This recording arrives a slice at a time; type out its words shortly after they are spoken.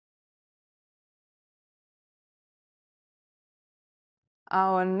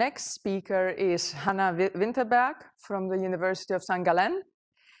Our next speaker is Hannah Winterberg from the University of St.Gallen,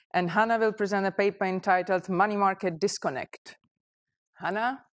 and Hannah will present a paper entitled Money Market Disconnect.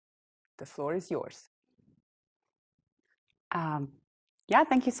 Hannah, the floor is yours. Yeah,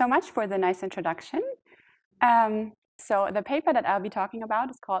 thank you so much for the nice introduction. So the paper that I'll be talking about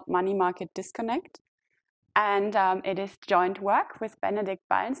is called Money Market Disconnect, and it is joint work with Benedikt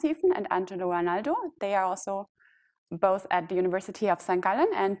Ballensiefen and Angelo Arnaldo. They are also both at the University of St.Gallen,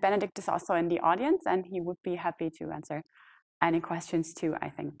 and Benedikt is also in the audience, and he would be happy to answer any questions too, I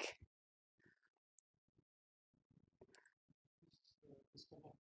think.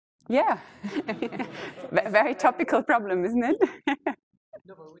 Yeah, very topical problem, isn't it?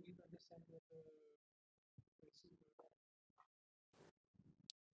 No, but we need to understand what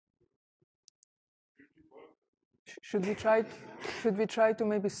Should we try to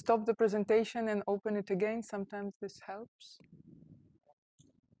maybe stop the presentation and open it again? Sometimes this helps.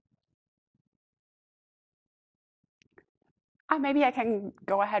 Maybe I can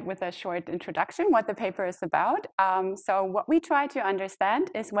go ahead with a short introduction, what the paper is about. So what we try to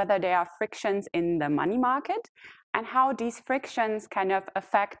understand is whether there are frictions in the money market and how these frictions kind of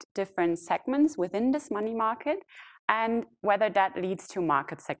affect different segments within this money market and whether that leads to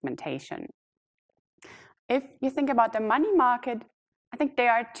market segmentation. If you think about the money market, I think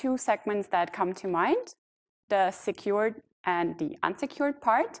there are two segments that come to mind, the secured and the unsecured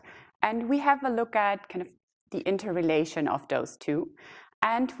part. And we have a look at kind of the interrelation of those two.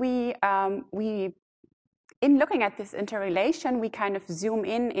 And in looking at this interrelation, we kind of zoom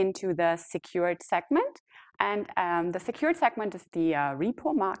into the secured segment. And the secured segment is the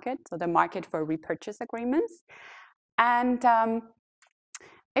repo market, so the market for repurchase agreements. And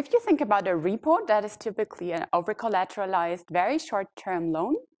if you think about a repo, that is typically an over-collateralized, very short-term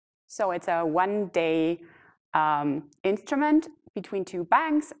loan. So it's a one-day instrument between two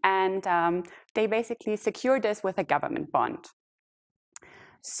banks, and they basically secure this with a government bond.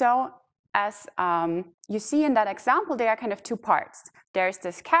 So as you see in that example, there are kind of two parts. There's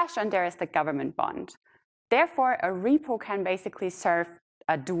this cash and there is the government bond. Therefore, a repo can basically serve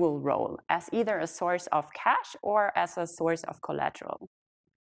a dual role as either a source of cash or as a source of collateral.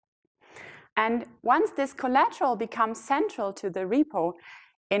 And once this collateral becomes central to the repo,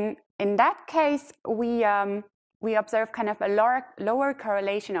 in that case, we observe kind of a lower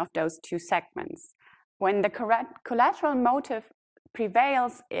correlation of those two segments. When the collateral motive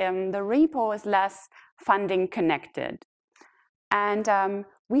prevails, the repo is less funding connected. And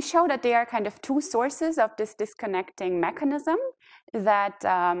we show that there are kind of two sources of this disconnecting mechanism that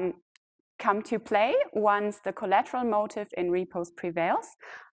come to play once the collateral motive in repos prevails.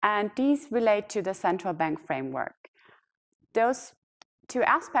 And these relate to the central bank framework. Those two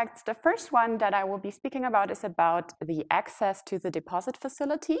aspects, the first one that I will be speaking about is about the access to the deposit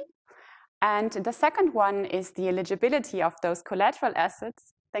facility. And the second one is the eligibility of those collateral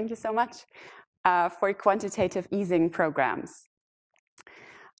assets, thank you so much, for quantitative easing programs.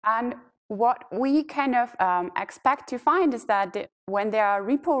 And what we kind of expect to find is that when there are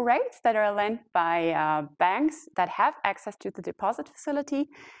repo rates that are lent by banks that have access to the deposit facility,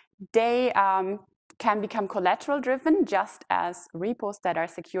 they can become collateral driven just as repos that are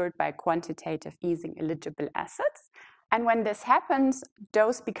secured by quantitative easing eligible assets. And when this happens,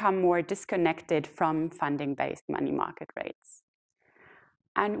 those become more disconnected from funding-based money market rates.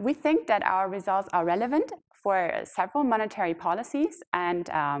 And we think that our results are relevant for several monetary policies and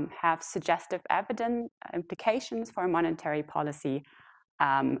have suggestive evident implications for monetary policy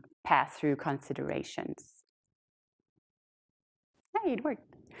pass-through considerations. Hey, it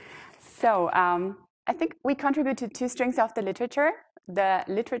worked. So I think we contributed two strings of the literature. The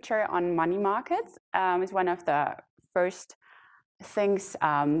literature on money markets is one of the first things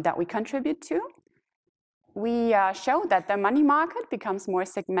that we contribute to. We show that the money market becomes more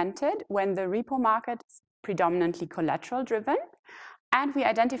segmented when the repo market is predominantly collateral driven. And we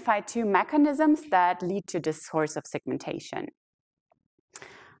identify two mechanisms that lead to this source of segmentation.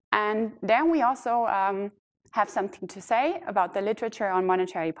 And then we also have something to say about the literature on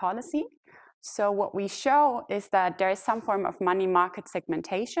monetary policy. So what we show is that there is some form of money market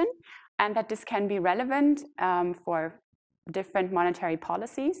segmentation and that this can be relevant for different monetary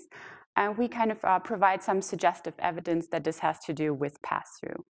policies. And we kind of provide some suggestive evidence that this has to do with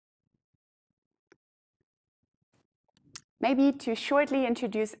pass-through. Maybe to shortly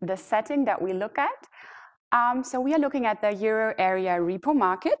introduce the setting that we look at. So we are looking at the euro area repo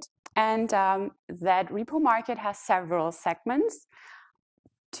market. And that repo market has several segments.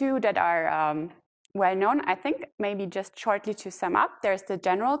 Two that are well known, I think, maybe just shortly to sum up. There's the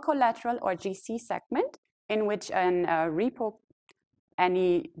general collateral or GC segment, in which a repo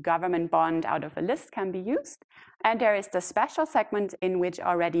any government bond out of a list can be used. And there is the special segment in which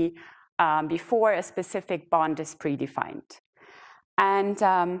already before a specific bond is predefined. And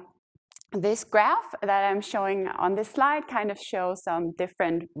this graph that I'm showing on this slide kind of shows some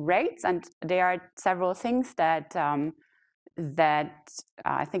different rates, and there are several things that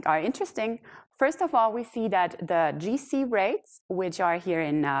I think are interesting. First of all, we see that the GC rates, which are here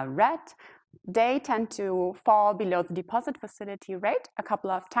in red, they tend to fall below the deposit facility rate a couple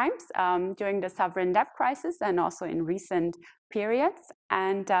of times during the sovereign debt crisis and also in recent periods.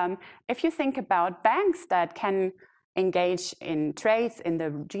 And if you think about banks that can engage in trades in the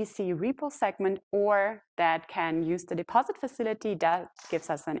GC repo segment or that can use the deposit facility, that gives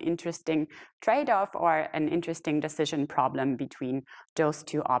us an interesting trade-off or an interesting decision problem between those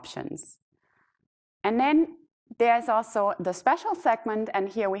two options. And then there's also the special segment, and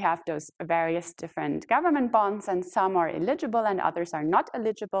here we have those various different government bonds, and some are eligible and others are not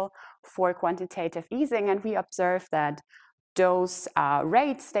eligible for quantitative easing. And we observe that those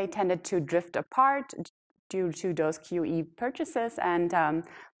rates, they tended to drift apart due to those QE purchases, and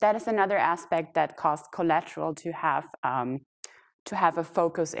that is another aspect that caused collateral to have a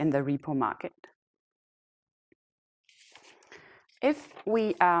focus in the repo market. If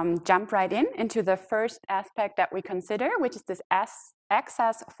we jump right into the first aspect that we consider, which is this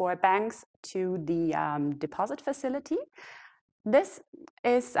access for banks to the deposit facility, this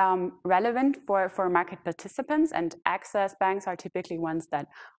is relevant for market participants, and access banks are typically ones that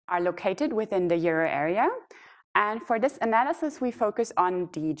are located within the euro area. And for this analysis, we focus on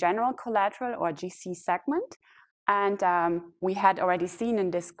the general collateral or GC segment. And we had already seen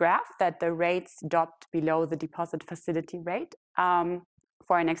in this graph that the rates dropped below the deposit facility rate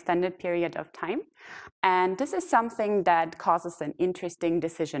for an extended period of time. And this is something that causes an interesting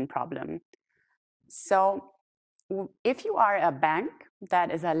decision problem. So if you are a bank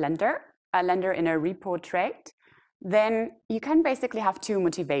that is a lender in a repo trade, then you can basically have two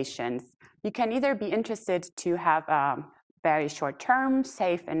motivations. You can either be interested to have a very short-term,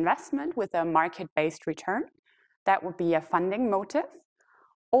 safe investment with a market-based return. That would be a funding motive.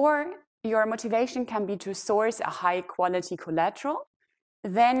 Or your motivation can be to source a high-quality collateral.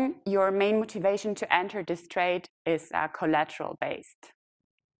 Then your main motivation to enter this trade is collateral-based.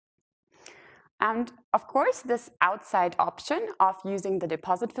 And of course, this outside option of using the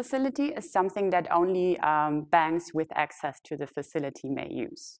deposit facility is something that only banks with access to the facility may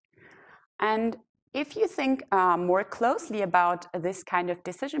use. And if you think more closely about this kind of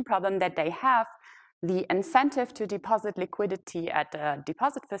decision problem that they have, the incentive to deposit liquidity at the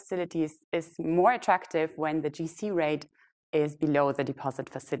deposit facilities is more attractive when the GC rate is below the deposit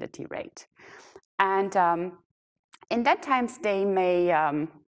facility rate. And in that times, they may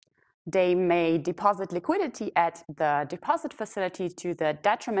deposit liquidity at the deposit facility to the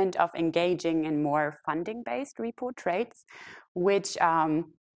detriment of engaging in more funding-based repo trades, which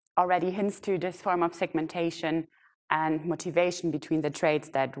already hints to this form of segmentation and motivation between the trades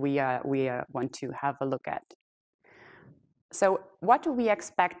that we want to have a look at. So what do we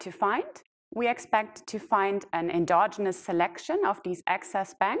expect to find? We expect to find an endogenous selection of these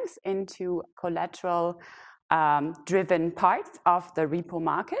access banks into collateral-driven parts of the repo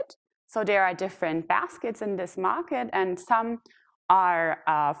market. So there are different baskets in this market, and some are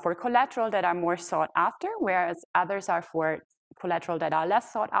for collateral that are more sought after, whereas others are for collateral that are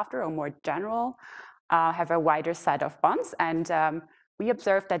less sought after or more general, have a wider set of bonds. And we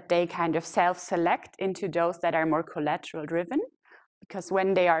observe that they kind of self-select into those that are more collateral-driven, because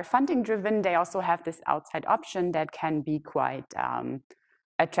when they are funding-driven, they also have this outside option that can be quite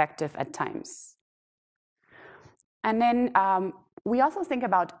attractive at times. And then we also think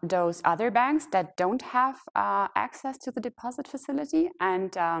about those other banks that don't have access to the deposit facility,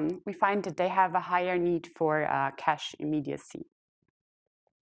 and we find that they have a higher need for cash immediacy.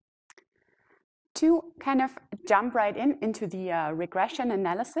 To kind of jump right into the regression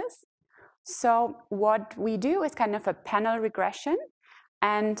analysis. So what we do is kind of a panel regression,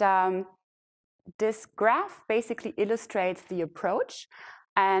 and this graph basically illustrates the approach.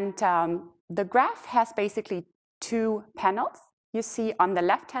 And the graph has basically two panels. You see on the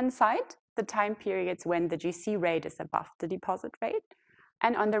left-hand side the time periods when the GC rate is above the deposit rate.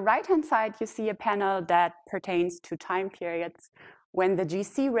 And on the right-hand side, you see a panel that pertains to time periods when the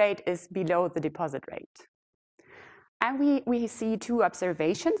GC rate is below the deposit rate. And we see two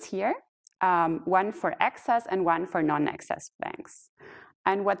observations here, one for access and one for non-access banks.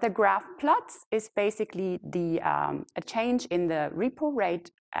 And what the graph plots is basically a change in the repo rate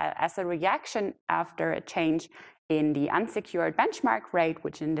as a reaction after a change in the unsecured benchmark rate,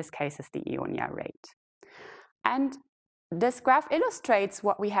 which in this case is the EONIA rate. And this graph illustrates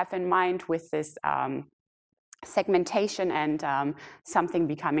what we have in mind with this segmentation and something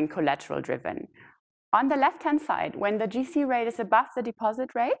becoming collateral driven. On the left-hand side, when the GC rate is above the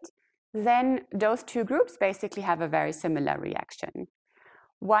deposit rate, then those two groups basically have a very similar reaction.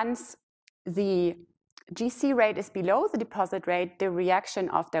 Once the GC rate is below the deposit rate, the reaction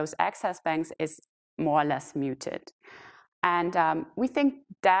of those access banks is more or less muted. And we think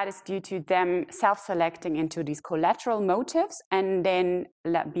that is due to them self-selecting into these collateral motives and then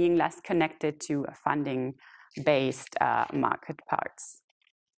being less connected to funding-based market parts.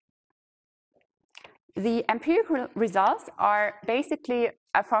 The empirical results are basically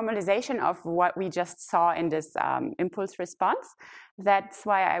a formalization of what we just saw in this impulse response. That's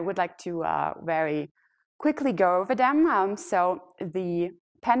why I would like to very quickly go over them. So the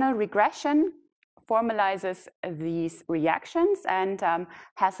panel regression formalizes these reactions and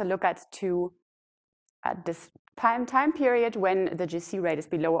has a look at this time period when the GC rate is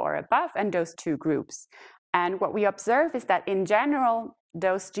below or above and those two groups. And what we observe is that in general,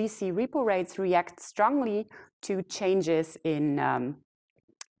 those GC repo rates react strongly to changes in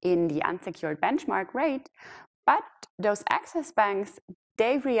the unsecured benchmark rate, but those access banks,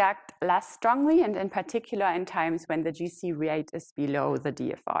 they react less strongly, and in particular in times when the GC rate is below the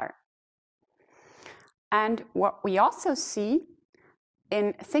DFR. And what we also see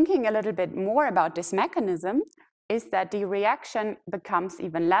in thinking a little bit more about this mechanism is that the reaction becomes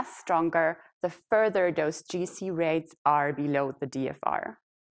even less stronger the further those GC rates are below the DFR.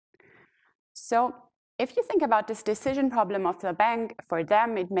 So if you think about this decision problem of the bank, for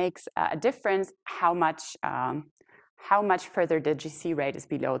them it makes a difference how much further the GC rate is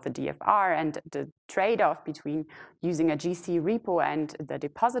below the DFR, and the trade-off between using a GC repo and the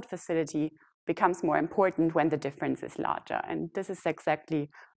deposit facility becomes more important when the difference is larger. And this is exactly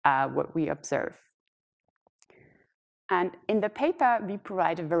what we observe. And in the paper, we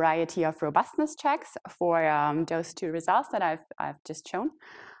provide a variety of robustness checks for those two results that I've just shown.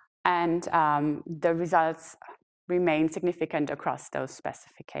 And the results remain significant across those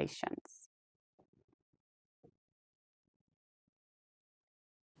specifications.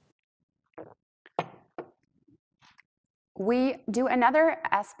 We do another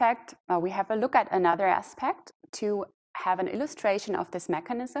aspect, we have a look at another aspect to have an illustration of this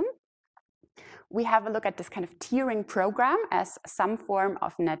mechanism. We have a look at this kind of tiering program as some form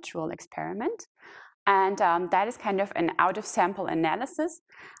of natural experiment. And that is kind of an out-of-sample analysis.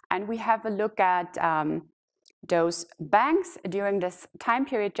 And we have a look at those banks during this time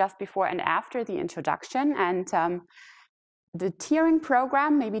period just before and after the introduction. And the tiering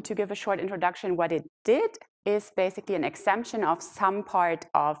program, maybe to give a short introduction, what it did is basically an exemption of some part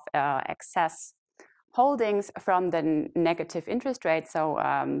of excess holdings from the negative interest rate,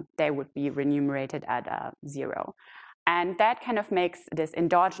 so they would be remunerated at 0. And that kind of makes this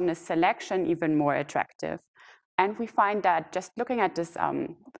endogenous selection even more attractive. And we find that just looking at this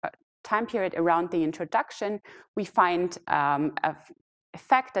time period around the introduction, we find an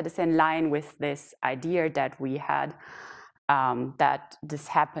effect that is in line with this idea that we had, that this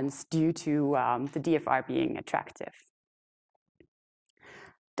happens due to the DFR being attractive.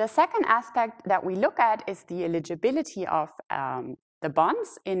 The second aspect that we look at is the eligibility of the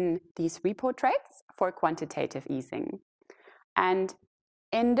bonds in these repo trades for quantitative easing. And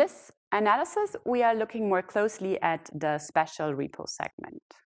in this analysis, we are looking more closely at the special repo segment.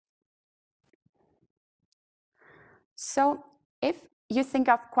 So if you think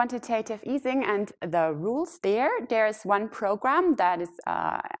of quantitative easing and the rules there is one program that is,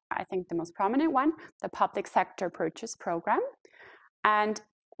 I think, the most prominent one, the public sector purchase program. And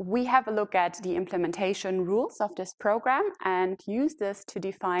we have a look at the implementation rules of this program and use this to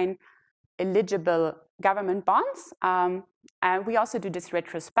define eligible government bonds. And we also do this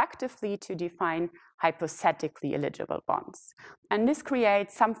retrospectively to define hypothetically eligible bonds. And this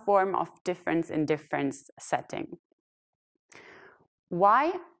creates some form of difference in difference setting.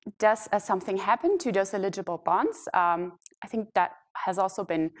 Why does something happen to those eligible bonds? I think that has also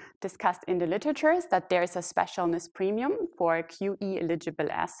been discussed in the literature, that there is a specialness premium for QE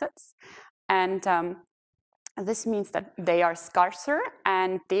eligible assets. And this means that they are scarcer,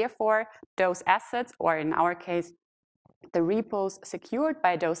 and therefore those assets, or in our case, the repos secured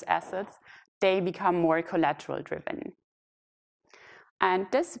by those assets, they become more collateral driven. And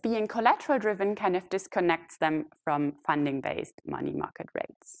this being collateral driven kind of disconnects them from funding-based money market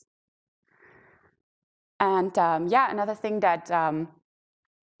rates. And another thing that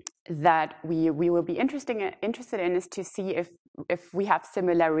that we will be interested in is to see if we have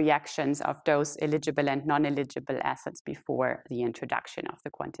similar reactions of those eligible and non-eligible assets before the introduction of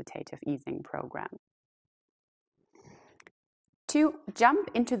the quantitative easing program. To jump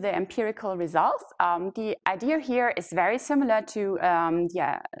into the empirical results, the idea here is very similar to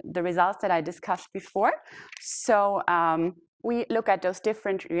the results that I discussed before. So we look at those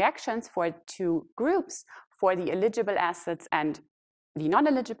different reactions for two groups, for the eligible assets and the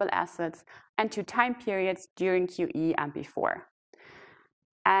non-eligible assets, and two time periods during QE and before.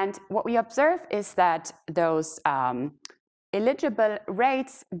 And what we observe is that those eligible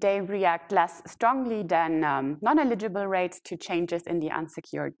rates, they react less strongly than non-eligible rates to changes in the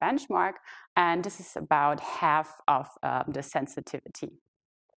unsecured benchmark, and this is about half of the sensitivity.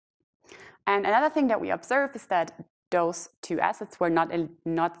 And another thing that we observe is that those two assets were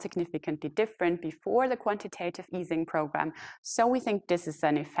not significantly different before the quantitative easing program, so we think this is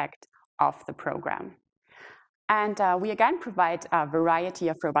an effect of the program. And we again provide a variety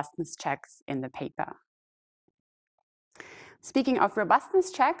of robustness checks in the paper. Speaking of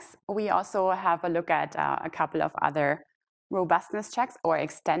robustness checks, we also have a look at a couple of other robustness checks or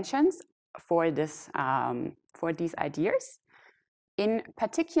extensions for this for these ideas. In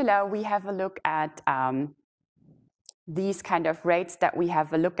particular, we have a look at these kind of rates that we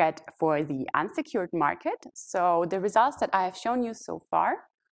have a look at for the unsecured market. So the results that I have shown you so far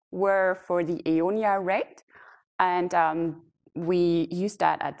were for the EONIA rate, and we use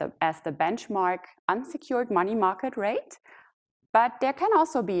that as the benchmark unsecured money market rate. But there can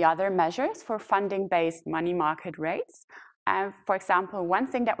also be other measures for funding-based money market rates. For example, one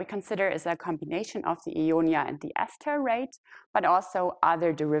thing that we consider is a combination of the EONIA and the Ester rate, but also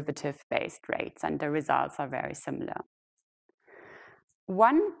other derivative-based rates, and the results are very similar.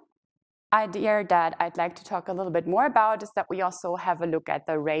 One idea that I'd like to talk a little bit more about is that we also have a look at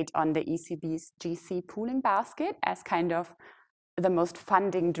the rate on the ECB's GC pooling basket as kind of the most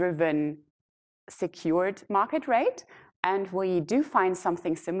funding-driven secured market rate. And we do find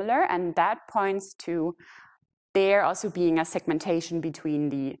something similar, and that points to there also being a segmentation between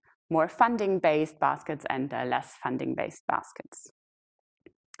the more funding-based baskets and the less funding-based baskets.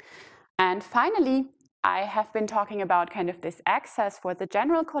 And finally, I have been talking about kind of this access for the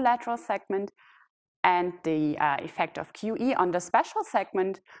general collateral segment and the effect of QE on the special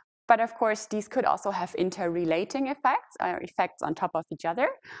segment. But of course, these could also have interrelating effects, or effects on top of each other.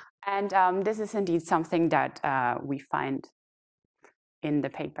 And this is indeed something that we find in the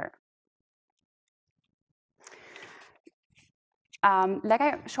paper. Like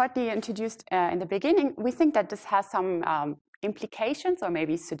I shortly introduced in the beginning, we think that this has some implications or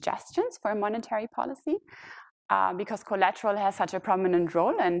maybe suggestions for monetary policy, because collateral has such a prominent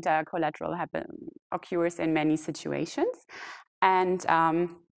role, and collateral occurs in many situations. And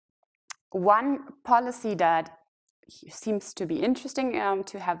one policy that seems to be interesting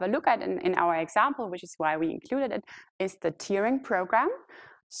to have a look at in our example, which is why we included it, is the tiering program.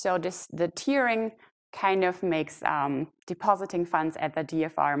 So the tiering kind of makes depositing funds at the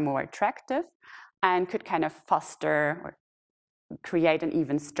DFR more attractive and could kind of foster or create an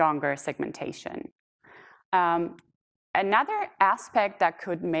even stronger segmentation. Another aspect that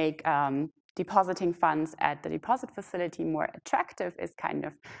could make depositing funds at the deposit facility more attractive is kind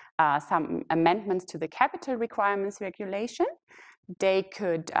of some amendments to the capital requirements regulation. They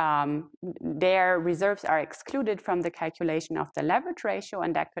could, their reserves are excluded from the calculation of the leverage ratio,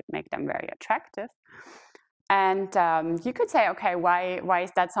 and that could make them very attractive. And you could say, okay, why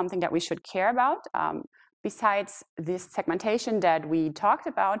is that something that we should care about? Besides this segmentation that we talked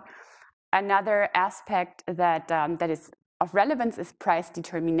about, another aspect that that is of relevance is price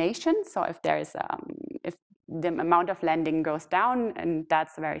determination. So if there is if the amount of lending goes down and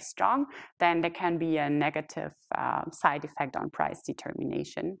that's very strong, then there can be a negative side effect on price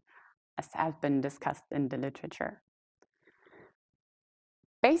determination, as has been discussed in the literature.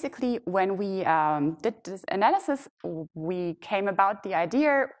 Basically, when we did this analysis, we came about the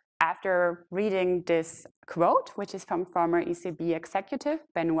idea after reading this quote, which is from former ECB executive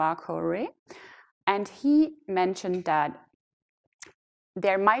Benoît Cœuré, and he mentioned that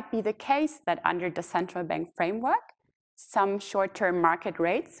there might be the case that under the central bank framework, some short-term market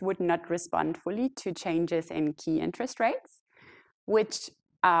rates would not respond fully to changes in key interest rates, which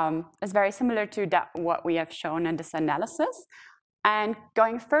is very similar to what we have shown in this analysis. And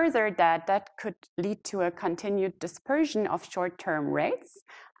going further, that could lead to a continued dispersion of short-term rates,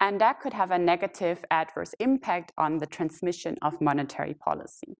 and that could have a negative adverse impact on the transmission of monetary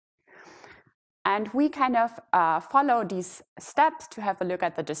policy. And we kind of follow these steps to have a look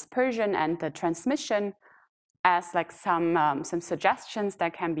at the dispersion and the transmission as like some suggestions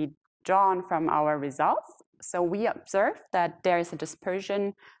that can be drawn from our results. So we observe that there is a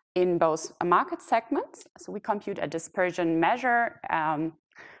dispersion in both market segments. So we compute a dispersion measure.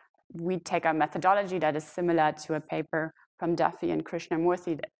 We take a methodology that is similar to a paper from Duffy and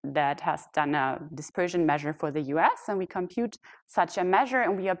Krishnamurthy that has done a dispersion measure for the US, and we compute such a measure,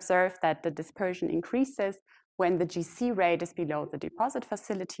 and we observe that the dispersion increases when the GC rate is below the deposit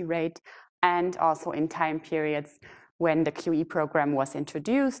facility rate, and also in time periods when the QE program was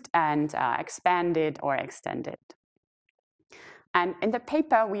introduced and expanded or extended. And in the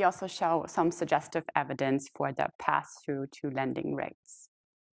paper, we also show some suggestive evidence for the pass-through to lending rates.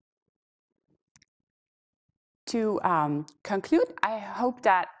 To conclude, I hope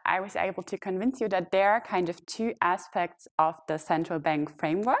that I was able to convince you that there are kind of two aspects of the central bank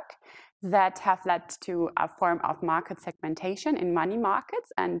framework that have led to a form of market segmentation in money markets,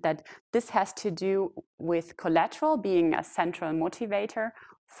 and that this has to do with collateral being a central motivator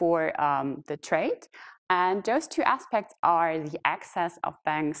for the trade. And those two aspects are the access of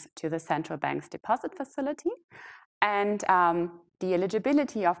banks to the central bank's deposit facility and the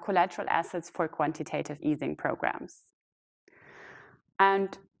eligibility of collateral assets for quantitative easing programs.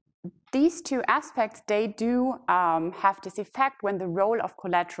 And these two aspects, they do have this effect when the role of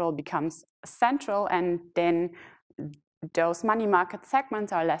collateral becomes central, and then those money market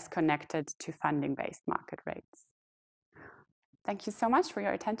segments are less connected to funding-based market rates. Thank you so much for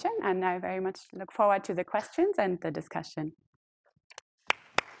your attention, and I very much look forward to the questions and the discussion.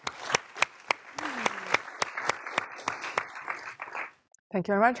 Thank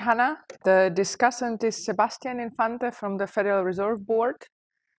you very much, Hannah. The discussant is Sebastian Infante from the Federal Reserve Board.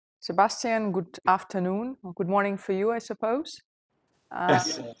 Sebastian, good afternoon, or good morning for you, I suppose.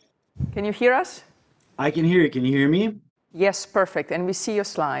 Yes. Can you hear us? I can hear you. Can you hear me? Yes, perfect. And we see your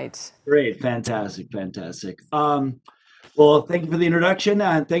slides. Great. Fantastic. Fantastic. Well, thank you for the introduction,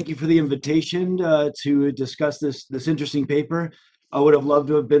 and thank you for the invitation to discuss this interesting paper. I would have loved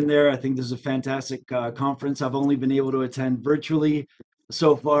to have been there. I think this is a fantastic conference. I've only been able to attend virtually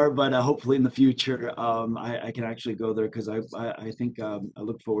so far, but hopefully in the future I can actually go there, because I think I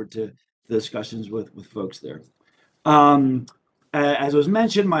look forward to the discussions with folks there. As was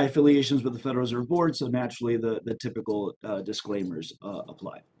mentioned, my affiliations with the Federal Reserve Board, so naturally the typical disclaimers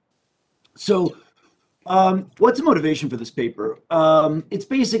apply. So what's the motivation for this paper? It's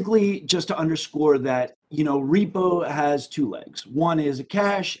basically just to underscore that, you know, repo has two legs. One is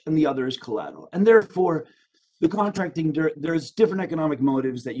cash and the other is collateral. And therefore, the contracting, there's different economic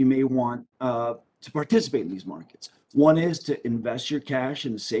motives that you may want to participate in these markets. One is to invest your cash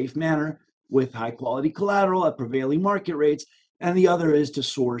in a safe manner with high quality collateral at prevailing market rates. And the other is to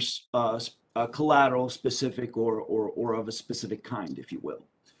source collateral specific or of a specific kind, if you will.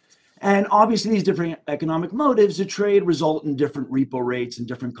 And obviously these different economic motives of trade result in different repo rates and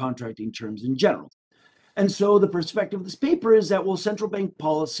different contracting terms in general. And so the perspective of this paper is that, well, central bank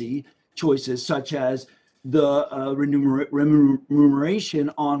policy choices such as the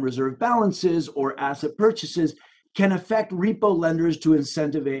remuneration on reserve balances or asset purchases can affect repo lenders'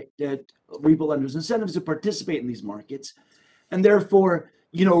 incentives to participate in these markets. And therefore,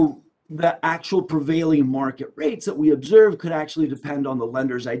 you know, the actual prevailing market rates that we observe could actually depend on the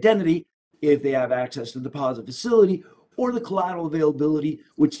lender's identity, if they have access to the deposit facility, or the collateral availability,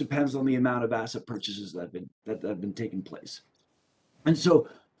 which depends on the amount of asset purchases that have been taking place. And so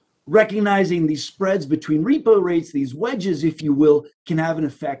recognizing these spreads between repo rates, these wedges, if you will, can have an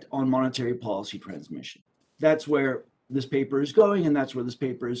effect on monetary policy transmission. That's where this paper is going, and that's where this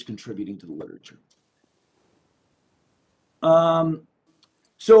paper is contributing to the literature.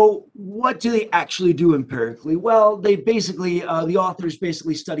 So what do they actually do empirically? Well, they basically, the authors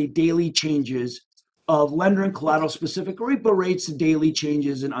basically study daily changes of lender and collateral specific repo rates to daily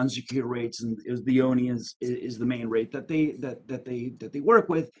changes in unsecured rates, and the ONI is the main rate that they work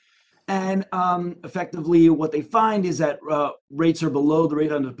with. And effectively, what they find is that rates are below the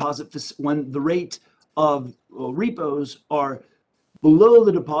rate on deposit when the rate of repos are below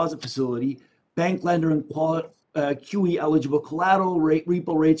the deposit facility. Bank lender and QE eligible collateral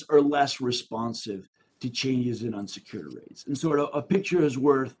repo rates are less responsive to changes in unsecured rates. And sort of a picture is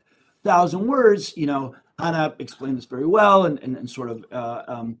worth 1,000 words. You know, Hannah explained this very well, and sort of,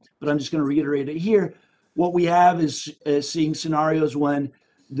 but I'm just going to reiterate it here. What we have is seeing scenarios when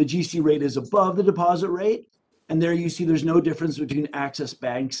the GC rate is above the deposit rate, and there you see there's no difference between access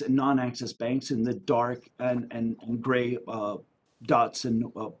banks and non-access banks in the dark and gray dots and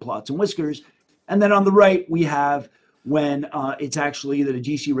plots and whiskers. And then on the right, we have when it's actually that a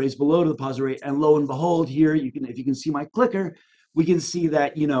GC rate is below the deposit rate, and lo and behold, here if you can see my clicker, we can see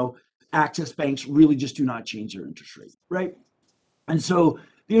that, you know, access banks really just do not change their interest rate, right? And so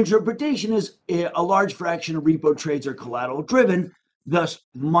the interpretation is a large fraction of repo trades are collateral driven, thus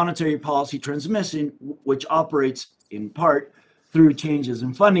monetary policy transmission, which operates in part through changes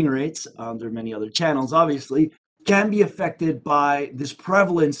in funding rates. There are many other channels, obviously, can be affected by this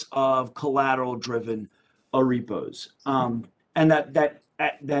prevalence of collateral-driven repos, and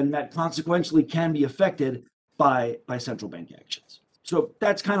that consequentially can be affected by central bank actions. So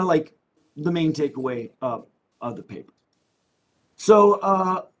that's kind of like the main takeaway of the paper.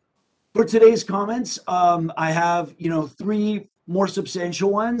 So for today's comments, I have three more substantial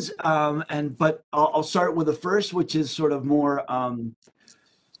ones, but I'll start with the first, which is sort of more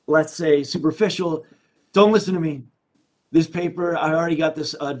let's say superficial. Don't listen to me. This paper, I already got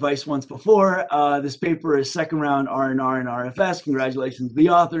this advice once before. This paper is second round R&R and RFS. Congratulations to the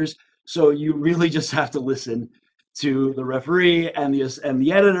authors. So you really just have to listen to the referee and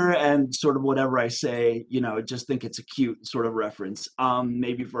the editor, and sort of whatever I say, just think it's a cute sort of reference,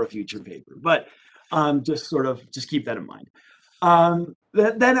 maybe for a future paper. But just keep that in mind.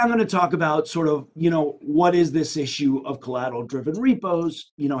 Then I'm going to talk about sort of, what is this issue of collateral-driven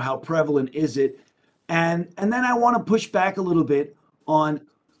repos? How prevalent is it? And then I want to push back a little bit on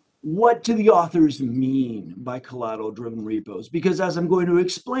what do the authors mean by collateral-driven repos? Because as I'm going to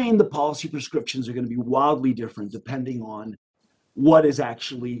explain, the policy prescriptions are going to be wildly different depending on what is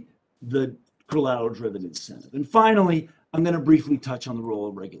actually the collateral-driven incentive. And finally, I'm going to briefly touch on the role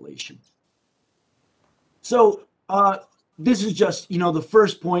of regulation. So this is just, the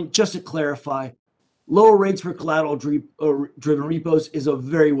first point, just to clarify. Lower rates for collateral-driven repos is a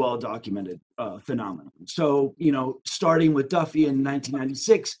very well-documented phenomenon. So, starting with Duffy in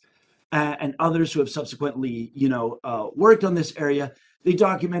 1996 and others who have subsequently, worked on this area, they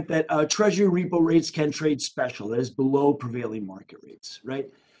document that Treasury repo rates can trade special, that is below prevailing market rates, right?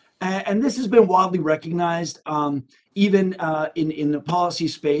 And this has been widely recognized, even in the policy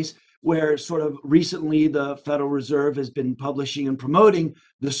space, where sort of recently the Federal Reserve has been publishing and promoting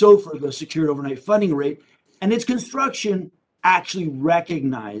the SOFR, the Secured Overnight Funding Rate, and its construction actually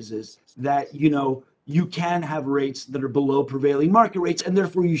recognizes that, you can have rates that are below prevailing market rates, and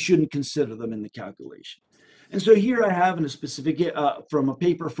therefore you shouldn't consider them in the calculation. And so here I have in a specific, from a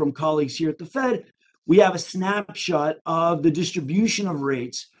paper from colleagues here at the Fed, we have a snapshot of the distribution of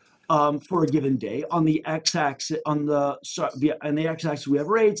rates for a given day. On the x-axis, on the x-axis we have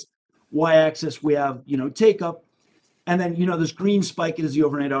rates, y-axis we have take up, and then this green spike is the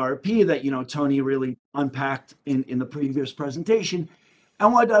overnight RRP that Tony really unpacked in the previous presentation.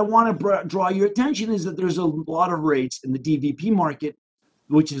 And what I want to draw your attention is that there's a lot of rates in the DVP market,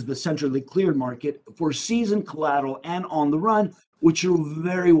 which is the centrally cleared market, for seasoned collateral and on the run, which are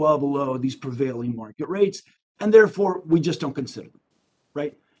very well below these prevailing market rates, and therefore we just don't consider them,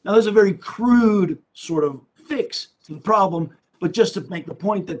 right? Now there's a very crude sort of fix to the problem, but just to make the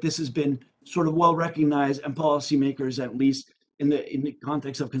point that this has been sort of well recognized, and policymakers, at least in the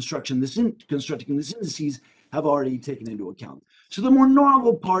context of constructing these indices, have already taken into account. So the more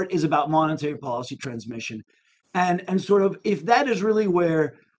normal part is about monetary policy transmission, and sort of if that is really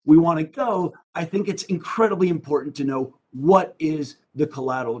where we want to go, I think it's incredibly important to know what is the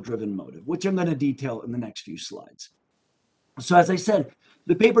collateral-driven motive, which I'm going to detail in the next few slides. So as I said,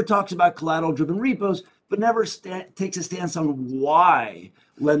 the paper talks about collateral-driven repos, but never takes a stance on why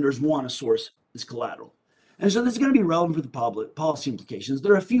lenders want to source this collateral. And so this is going to be relevant for the policy implications.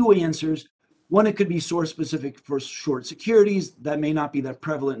 There are a few answers. One, it could be source specific for short securities. That may not be that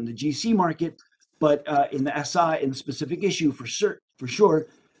prevalent in the GC market, but in the SI, in the specific issue for sure.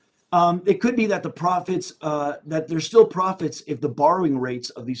 It could be that the profits, that there's still profits if the borrowing rates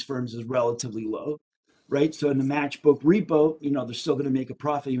of these firms is relatively low, right? So in the matchbook repo, they're still going to make a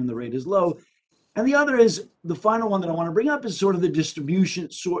profit even though the rate is low. And the other is, the final one that I want to bring up is sort of the distribution,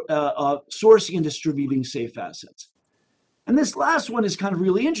 sourcing and distributing safe assets. And this last one is kind of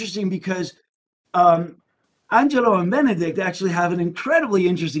really interesting because Angelo and Benedict actually have an incredibly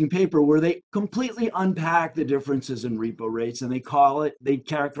interesting paper where they completely unpack the differences in repo rates, and they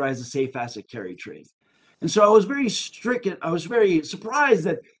characterize the safe asset carry trade. And so I was very surprised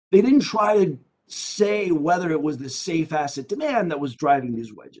that they didn't try to say whether it was the safe asset demand that was driving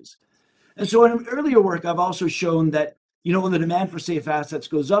these wedges. And so in earlier work, I've also shown that, when the demand for safe assets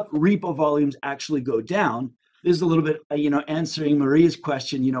goes up, repo volumes actually go down. This is a little bit, answering Maria's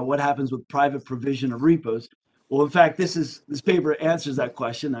question, what happens with private provision of repos? Well, in fact, this paper answers that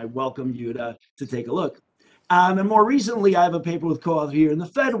question. I welcome you to take a look. And more recently, I have a paper with co-author here in the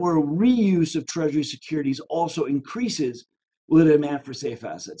Fed where reuse of Treasury securities also increases with the demand for safe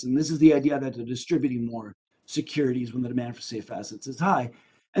assets. And this is the idea that they're distributing more securities when the demand for safe assets is high.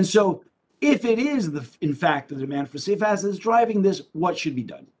 And so if it is, in fact, the demand for safe assets driving this, what should be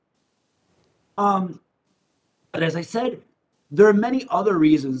done? But as I said, there are many other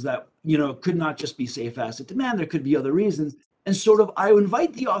reasons that, could not just be safe asset demand. There could be other reasons. And sort of, I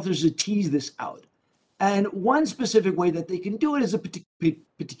invite the authors to tease this out. And one specific way that they can do it is a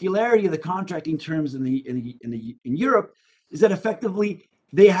particularity of the contracting terms in Europe is that effectively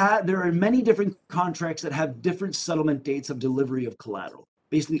there are many different contracts that have different settlement dates of delivery of collateral,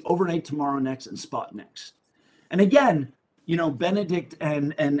 basically overnight, tomorrow next, and spot next. And again, Benedict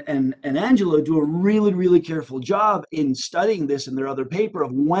and Angelo do a really, really careful job in studying this in their other paper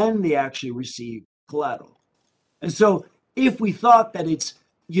of when they actually receive collateral. And so if we thought that it's,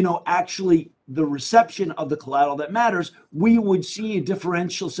 actually the reception of the collateral that matters, we would see a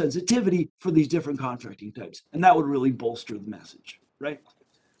differential sensitivity for these different contracting types. And that would really bolster the message, right?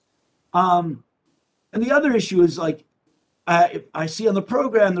 And the other issue is I see on the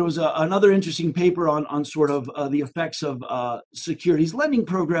program, there was another interesting paper on sort of the effects of securities lending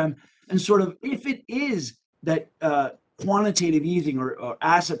program and sort of if it is that quantitative easing or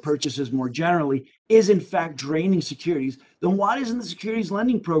asset purchases more generally is in fact draining securities, then why doesn't the securities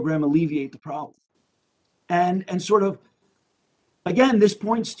lending program alleviate the problem? And sort of, again, this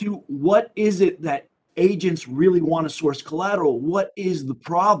points to what is it that agents really want to source collateral? What is the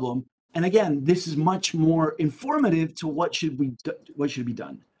problem? And again, this is much more informative to what should be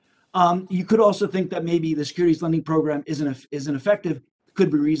done. You could also think that maybe the securities lending program isn't effective.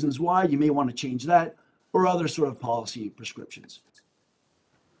 Could be reasons why. You may want to change that or other sort of policy prescriptions.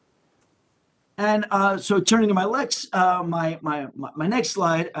 And so turning to my next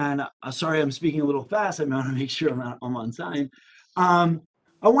slide, and sorry I'm speaking a little fast. I want to make sure I'm on time.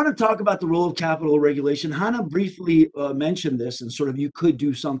 I want to talk about the role of capital regulation. Hannah briefly mentioned this, and sort of you could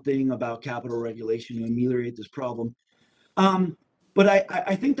do something about capital regulation to ameliorate this problem. But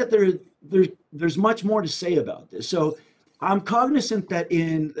I think that there's much more to say about this. So I'm cognizant that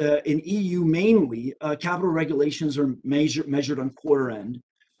in EU mainly, capital regulations are measured on quarter end.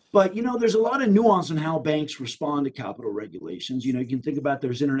 But there's a lot of nuance in how banks respond to capital regulations. You can think about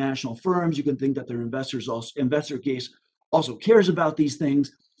there's international firms. You can think that their investor case also cares about these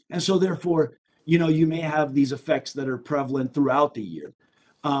things, and so therefore, you may have these effects that are prevalent throughout the year.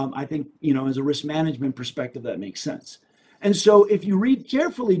 I think as a risk management perspective, that makes sense. And so, if you read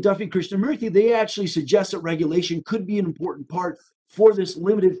carefully, Duffy Krishnamurthy, they actually suggest that regulation could be an important part for this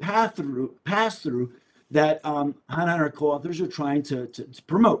limited pass through that Hannah and our co-authors are trying to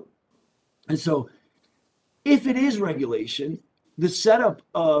promote. And so if it is regulation, the setup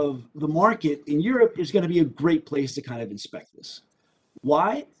of the market in Europe is going to be a great place to kind of inspect this.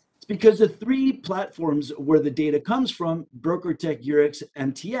 Why? It's because the three platforms where the data comes from, BrokerTec, Eurex,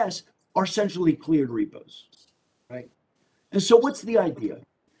 MTS, are centrally cleared repos, right? And so what's the idea?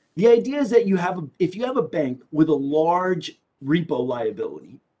 The idea is that if you have a bank with a large repo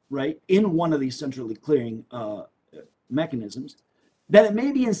liability, right, in one of these centrally clearing mechanisms, then it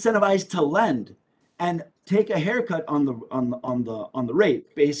may be incentivized to lend and take a haircut on the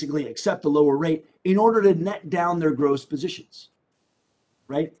rate, basically accept a lower rate in order to net down their gross positions,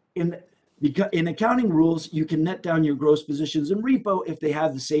 right? In accounting rules, you can net down your gross positions in repo if they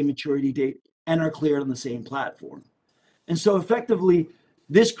have the same maturity date and are cleared on the same platform. And so effectively,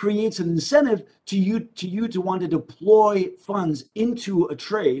 this creates an incentive to you to want to deploy funds into a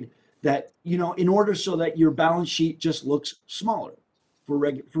trade that, in order so that your balance sheet just looks smaller for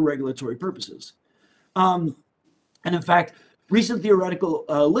regulatory purposes. And in fact, recent theoretical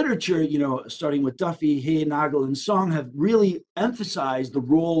literature, starting with Duffy, Hay, Nagel, and Song, have really emphasized the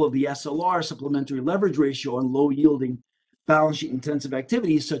role of the SLR, supplementary leverage ratio, on low-yielding balance sheet intensive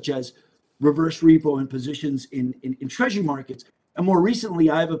activities such as reverse repo and positions in treasury markets. And more recently,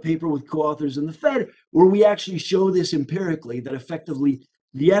 I have a paper with co-authors in the Fed where we actually show this empirically, that effectively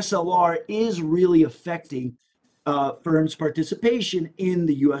the SLR is really affecting firms' participation in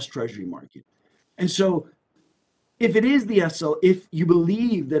the US Treasury market. And so if it is the if you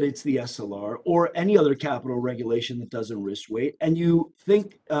believe that it's the SLR or any other capital regulation that doesn't risk weight, and you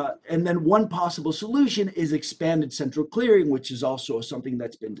think, and then one possible solution is expanded central clearing, which is also something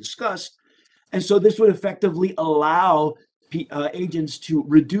that's been discussed. And so this would effectively allow agents to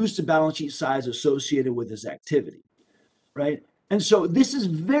reduce the balance sheet size associated with this activity, right? And so this is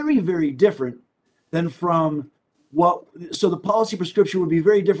very, very different than so the policy prescription would be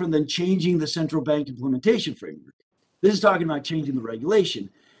very different than changing the central bank implementation framework. This is talking about changing the regulation.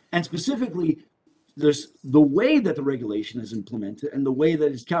 And specifically, there's the way that the regulation is implemented and the way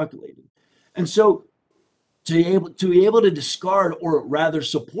that it's calculated. And so to be able to discard or rather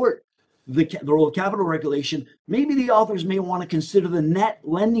support the role of capital regulation, maybe the authors may want to consider the net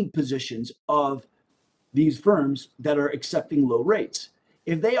lending positions of these firms that are accepting low rates.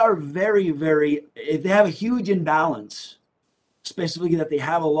 If they are if they have a huge imbalance, specifically that they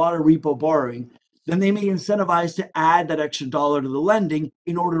have a lot of repo borrowing, then they may incentivize to add that extra dollar to the lending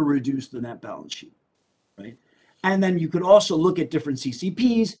in order to reduce the net balance sheet. right? And then you could also look at different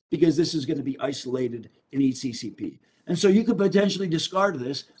CCPs because this is going to be isolated in each CCP. And so you could potentially discard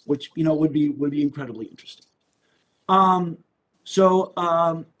this, which would be incredibly interesting.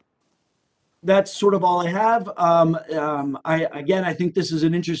 That's sort of all I have. I think this is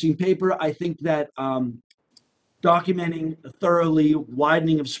an interesting paper. I think that documenting thoroughly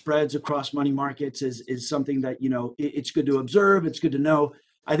widening of spreads across money markets is something that it's good to observe. It's good to know.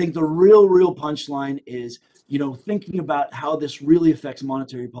 I think the real punchline is thinking about how this really affects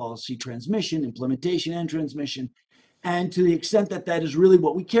monetary policy transmission, implementation, and transmission. And to the extent that that is really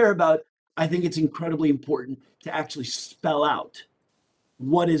what we care about, I think it's incredibly important to actually spell out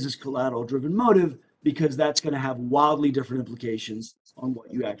what is this collateral-driven motive, because that's going to have wildly different implications on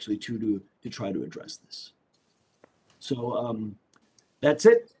what you actually do to try to address this. So that's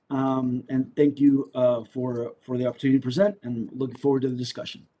it. And thank you for the opportunity to present, and looking forward to the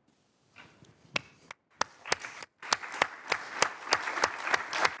discussion.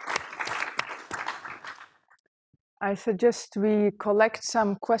 I suggest we collect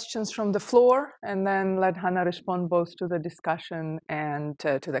some questions from the floor and then let Hannah respond both to the discussion and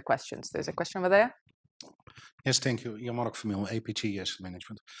to the questions. There's a question over there. Yes, thank you. Jan-Mark Vermeulen, APG Asset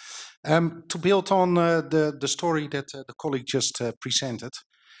Management. To build on the story that the colleague just presented,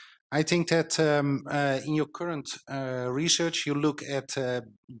 I think that in your current research, you look at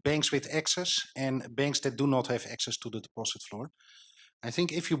banks with access and banks that do not have access to the deposit floor. I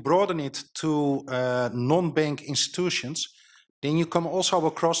think if you broaden it to non-bank institutions, then you come also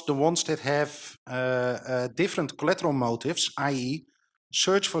across the ones that have different collateral motives, i.e.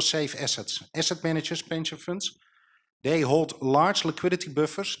 search for safe assets. Asset managers, pension funds, they hold large liquidity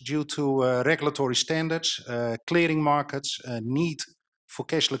buffers due to regulatory standards, clearing markets, need for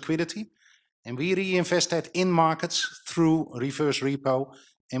cash liquidity. And we reinvest that in markets through reverse repo,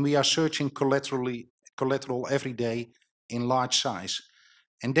 and we are searching collateral every day in large size.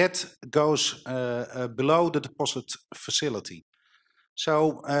 And that goes below the deposit facility.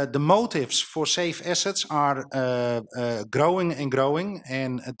 So the motives for safe assets are growing and growing,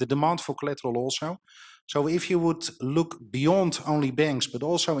 and the demand for collateral also. So if you would look beyond only banks, but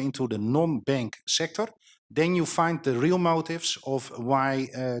also into the non-bank sector, then you find the real motives of why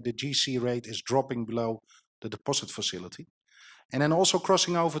the GC rate is dropping below the deposit facility. And then also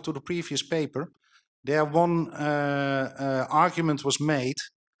crossing over to the previous paper, there one argument was made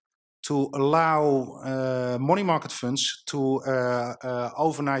to allow money market funds to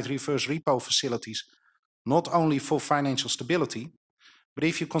overnight reverse repo facilities, not only for financial stability, but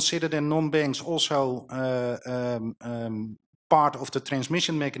if you consider the non-banks also part of the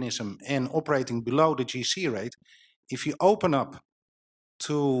transmission mechanism and operating below the GC rate, if you open up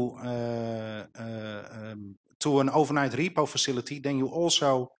to an overnight repo facility, then you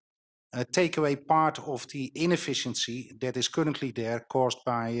also take away part of the inefficiency that is currently there caused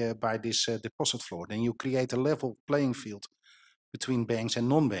by this deposit floor. Then you create a level playing field between banks and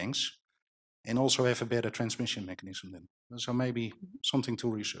non-banks, and also have a better transmission mechanism then. So maybe something to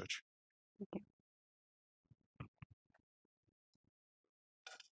research. Okay.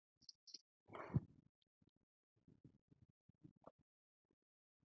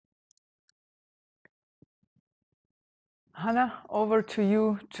 Hannah, over to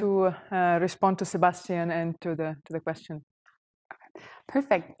you to respond to Sebastian and to the question.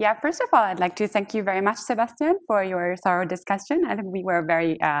 Perfect. Yeah, first of all, I'd like to thank you very much, Sebastian, for your thorough discussion. I think we were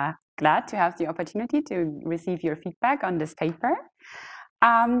very glad to have the opportunity to receive your feedback on this paper.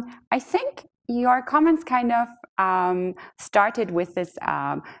 I think your comments kind of started with this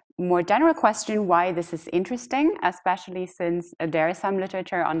more general question why this is interesting, especially since there is some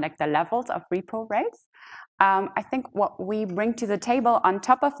literature on like the levels of repo rates. I think what we bring to the table on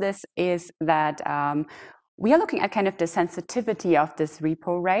top of this is that we are looking at kind of the sensitivity of this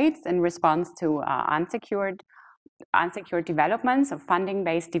repo rates in response to unsecured developments or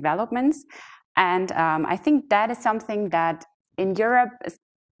funding-based developments. And I think that is something that in Europe is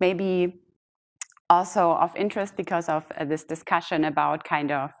maybe also of interest because of this discussion about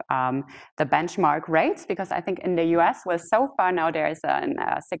kind of the benchmark rates, because I think in the US, well, so far now there is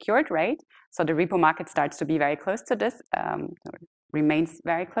a secured rate. So the repo market starts to be very close to this, remains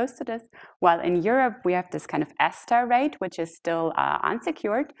very close to this. While in Europe, we have this kind of ESTR rate, which is still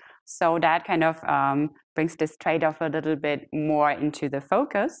unsecured. So that kind of brings this trade-off a little bit more into the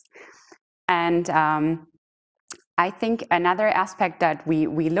focus. And I think another aspect that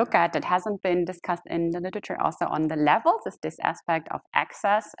we look at that hasn't been discussed in the literature also on the levels is this aspect of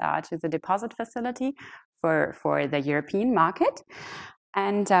access to the deposit facility for the European market.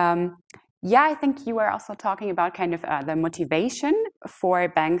 And Yeah, I think you were also talking about kind of the motivation for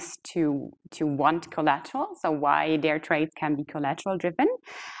banks to want collateral, so why their trades can be collateral driven.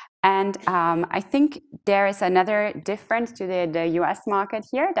 And I think there is another difference to the US market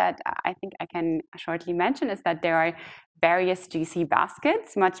here that I think I can shortly mention, is that there are various GC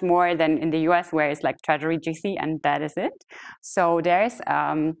baskets, much more than in the US, where it's like Treasury GC and that is it. So there's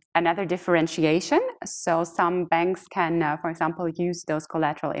another differentiation. So some banks can, for example, use those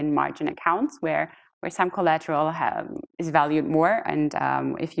collateral in margin accounts where some collateral is valued more. And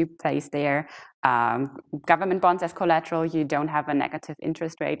if you place their government bonds as collateral, you don't have a negative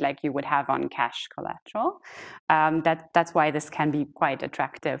interest rate like you would have on cash collateral. That's why this can be quite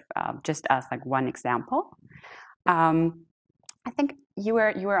attractive, just as like one example. I think you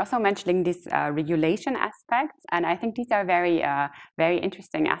were also mentioning these regulation aspects, and I think these are very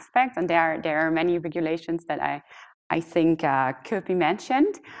interesting aspects. And there are many regulations that I think could be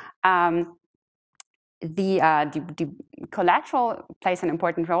mentioned. The collateral plays an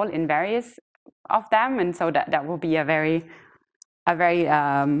important role in various of them, and so that will be a very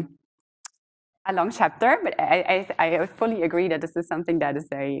a long chapter, but I fully agree that this is something that is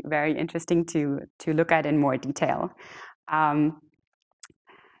very interesting to look at in more detail.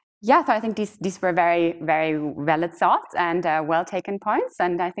 Yeah, so I think these were very valid thoughts and well taken points,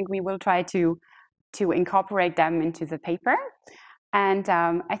 and I think we will try to incorporate them into the paper. And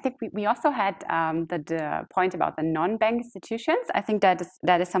I think we also had the point about the non-bank institutions. I think that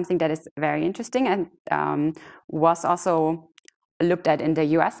is something that is very interesting and was also looked at in the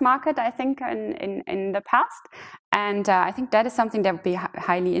US market, I think, in the past. And I think that is something that would be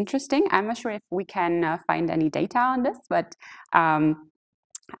highly interesting. I'm not sure if we can find any data on this, but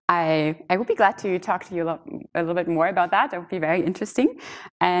I would be glad to talk to you a little bit more about that. That would be very interesting.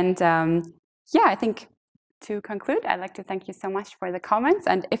 And yeah, I think to conclude, I'd like to thank you so much for the comments.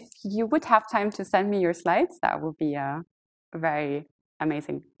 And if you would have time to send me your slides, that would be very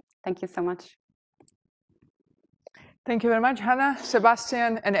amazing. Thank you so much. Thank you very much, Hannah,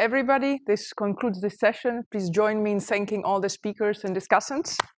 Sebastian, and everybody. This concludes this session. Please join me in thanking all the speakers and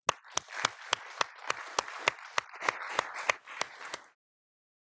discussants.